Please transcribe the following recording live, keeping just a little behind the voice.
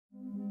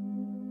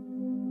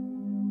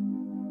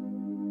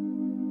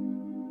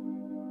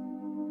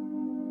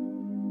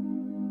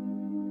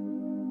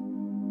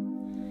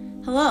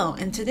Hello,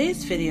 in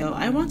today's video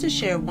I want to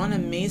share one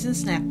amazing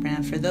snack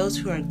brand for those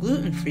who are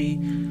gluten-free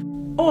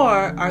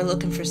or are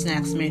looking for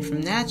snacks made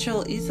from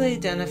natural, easily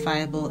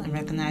identifiable, and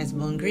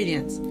recognizable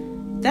ingredients.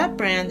 That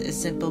brand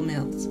is Simple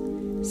Mills.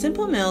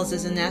 Simple Mills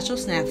is a natural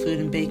snack food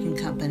and baking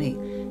company.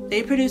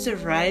 They produce a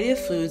variety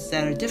of foods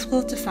that are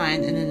difficult to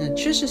find in a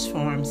nutritious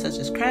form, such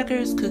as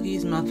crackers,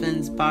 cookies,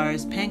 muffins,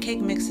 bars,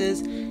 pancake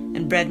mixes,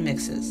 and bread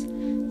mixes.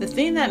 The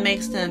thing that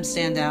makes them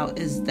stand out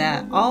is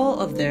that all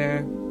of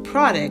their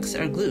products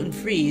are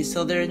gluten-free,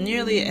 so they're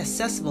nearly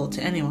accessible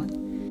to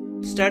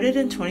anyone. Started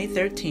in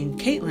 2013,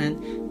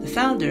 Caitlin, the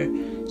founder,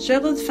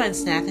 struggled to find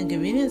snack and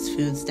convenience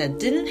foods that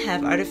didn't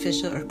have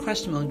artificial or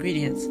questionable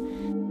ingredients.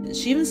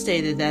 She even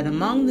stated that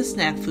among the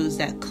snack foods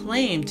that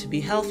claimed to be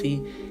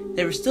healthy,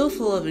 they were still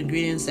full of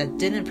ingredients that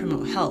didn't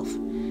promote health.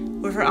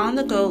 With her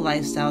on-the-go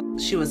lifestyle,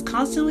 she was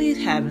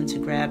constantly having to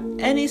grab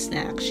any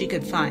snack she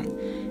could find,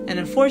 and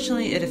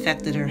unfortunately it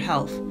affected her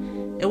health.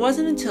 It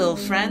wasn't until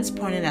friends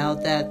pointed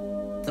out that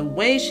the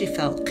way she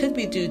felt could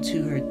be due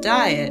to her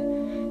diet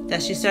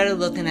that she started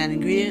looking at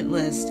ingredient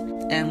lists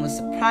and was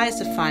surprised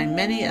to find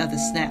many of the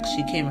snacks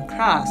she came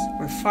across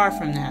were far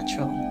from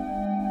natural.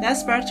 That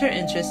sparked her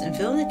interest in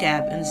filling the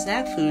gap in the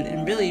snack food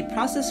and really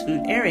processed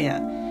food area.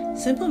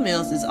 Simple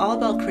Meals is all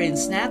about creating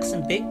snacks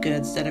and baked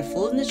goods that are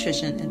full of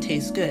nutrition and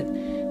taste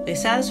good. They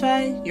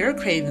satisfy your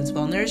cravings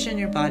while nourishing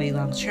your body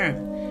long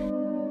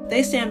term.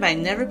 They stand by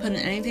never putting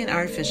anything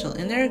artificial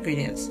in their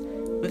ingredients.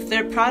 With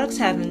their products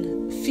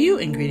having few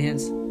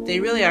ingredients, they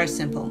really are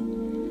simple.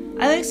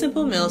 I like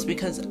Simple Meals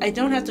because I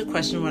don't have to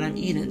question what I'm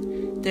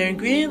eating. Their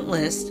ingredient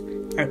lists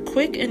are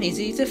quick and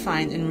easy to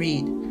find and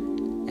read.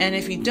 And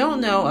if you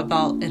don't know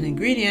about an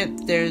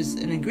ingredient, there's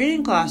an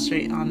ingredient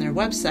glossary on their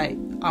website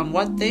on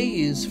what they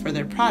use for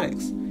their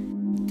products.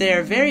 They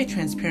are very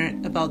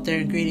transparent about their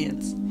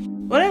ingredients.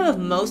 What I love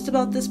most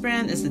about this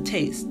brand is the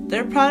taste.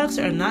 Their products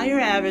are not your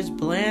average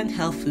bland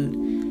health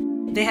food.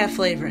 They have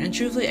flavor, and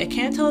truthfully, I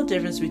can't tell the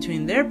difference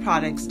between their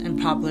products and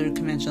popular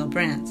conventional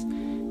brands.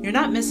 You're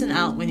not missing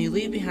out when you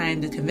leave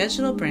behind the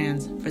conventional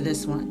brands for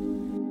this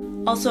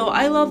one. Also,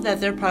 I love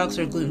that their products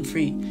are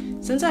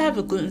gluten-free. Since I have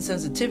a gluten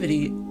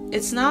sensitivity,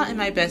 it's not in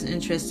my best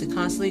interest to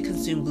constantly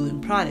consume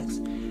gluten products.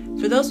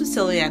 For those with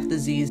celiac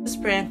disease, this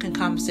brand can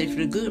compensate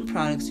for the gluten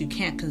products you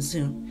can't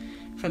consume.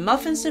 From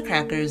muffins to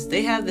crackers,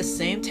 they have the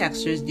same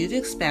textures you'd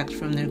expect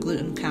from their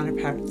gluten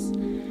counterparts.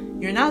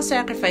 You're not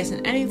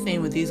sacrificing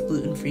anything with these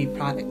gluten-free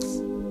products.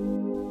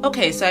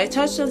 Okay, so I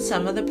touched on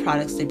some of the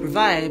products they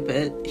provide,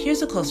 but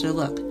here's a closer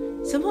look.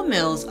 Simple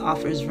Mills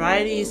offers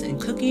varieties in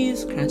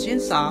cookies, crunchy and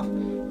soft,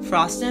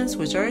 frostings,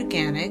 which are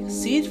organic,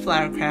 seed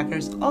flour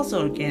crackers,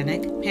 also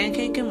organic,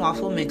 pancake and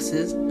waffle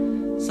mixes,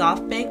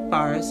 soft baked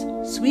bars,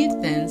 sweet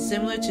thins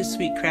similar to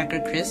sweet cracker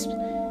crisps,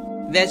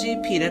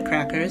 veggie pita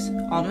crackers,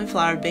 almond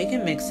flour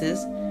bacon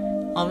mixes,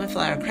 almond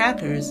flour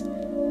crackers,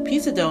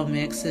 pizza dough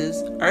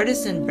mixes,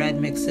 artisan bread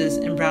mixes,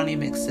 and brownie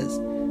mixes.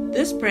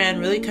 This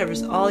brand really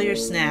covers all your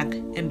snack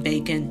and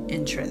bacon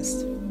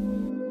interests.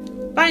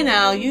 By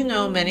now, you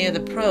know many of the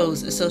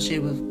pros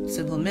associated with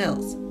Simple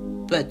Mills,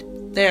 but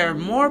there are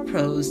more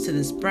pros to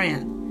this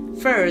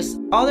brand. First,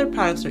 all their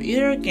products are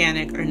either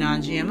organic or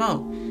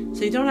non-GMO,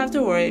 so you don't have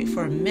to worry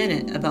for a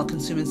minute about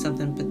consuming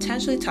something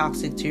potentially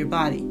toxic to your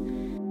body.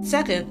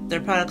 Second,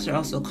 their products are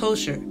also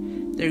kosher.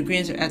 Their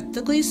ingredients are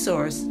ethically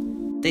sourced.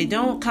 They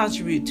don't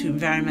contribute to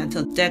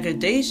environmental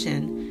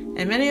degradation,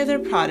 and many of their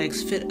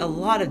products fit a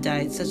lot of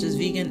diets such as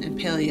vegan and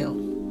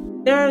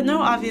paleo. There are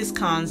no obvious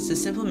cons to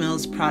Simple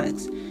Mills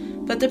products,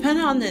 but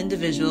depending on the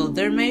individual,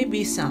 there may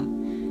be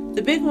some.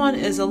 The big one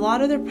is a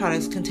lot of their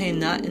products contain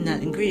nut and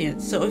nut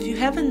ingredients, so if you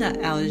have a nut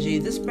allergy,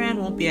 this brand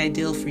won't be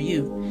ideal for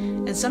you.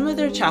 And some of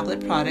their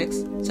chocolate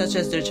products, such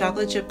as their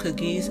chocolate chip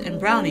cookies and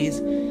brownies,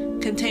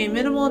 contain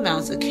minimal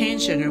amounts of cane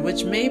sugar,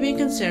 which may be a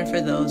concern for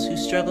those who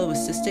struggle with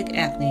cystic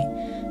acne.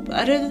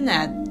 But other than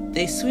that,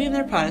 they sweeten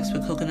their products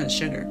with coconut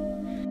sugar.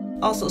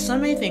 Also,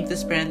 some may think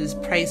this brand is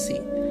pricey.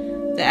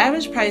 The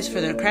average price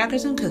for their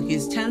crackers and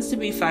cookies tends to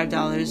be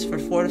 $5 for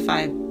 4 to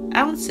 5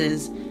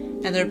 ounces,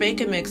 and their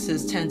bacon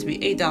mixes tend to be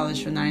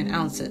 $8 for 9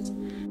 ounces.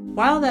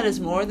 While that is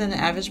more than the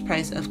average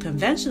price of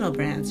conventional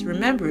brands,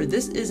 remember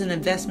this is an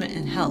investment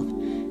in health.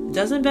 It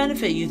doesn't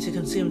benefit you to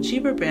consume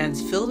cheaper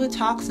brands filled with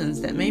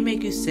toxins that may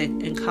make you sick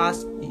and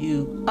cost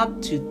you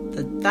up to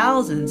the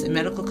thousands in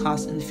medical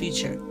costs in the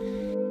future.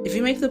 If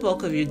you make the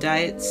bulk of your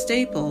diet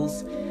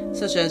staples,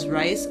 such as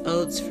rice,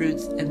 oats,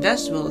 fruits, and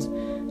vegetables,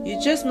 you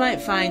just might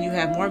find you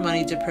have more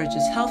money to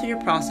purchase healthier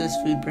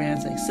processed food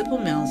brands like Simple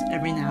Mills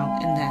every now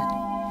and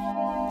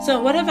then. So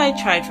what have I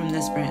tried from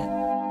this brand?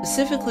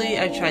 Specifically,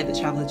 I tried the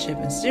chocolate chip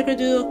and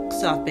snickerdoodle,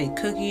 soft baked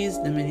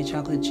cookies, the mini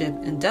chocolate chip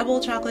and double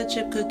chocolate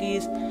chip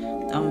cookies,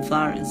 the almond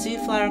flour and seed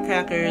flour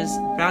crackers,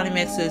 brownie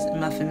mixes, and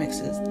muffin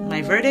mixes.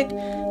 My verdict?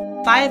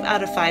 5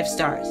 out of 5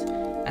 stars.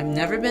 I've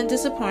never been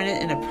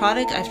disappointed in a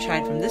product I've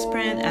tried from this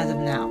brand as of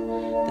now.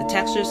 The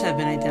textures have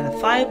been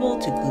identifiable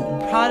to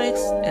gluten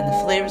products, and the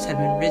flavors have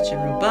been rich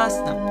and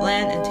robust, not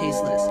bland and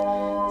tasteless.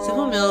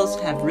 Simple Mills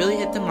have really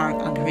hit the mark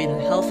on creating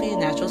a healthy,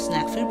 natural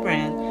snack food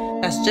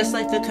brand that's just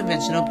like the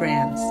conventional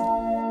brands.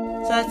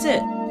 that's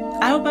it.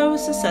 I hope I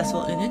was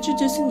successful in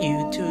introducing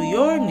you to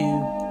your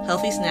new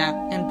healthy snack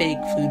and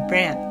baked food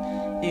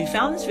brand. If you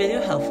found this video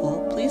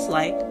helpful, please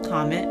like,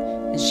 comment,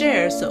 and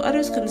share so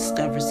others can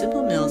discover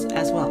simple meals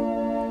as well.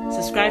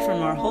 Subscribe for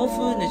more whole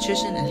food,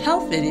 nutrition, and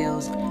health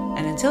videos,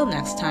 and until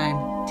next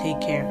time, take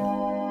care.